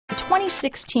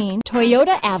2016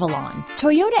 Toyota Avalon.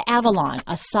 Toyota Avalon,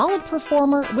 a solid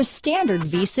performer with standard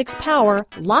V6 power,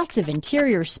 lots of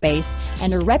interior space,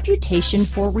 and a reputation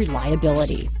for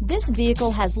reliability. This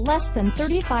vehicle has less than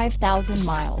 35,000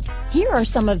 miles. Here are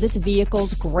some of this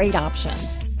vehicle's great options: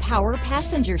 power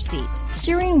passenger seat,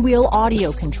 steering wheel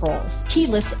audio controls,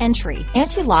 keyless entry,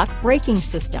 anti-lock braking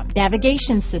system,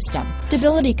 navigation system,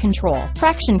 stability control,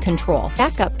 traction control,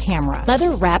 backup camera,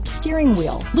 leather-wrapped steering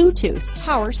wheel, Bluetooth,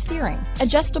 power steering,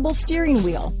 adjustable steering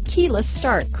wheel, keyless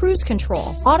start, cruise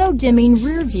control, auto-dimming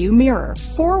rear view mirror,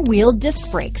 four-wheel disc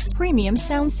brakes, premium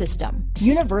sound system,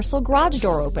 universal garage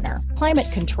door opener,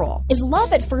 climate control. Is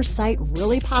love at first sight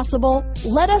really possible?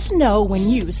 Let us know when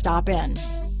you stop in.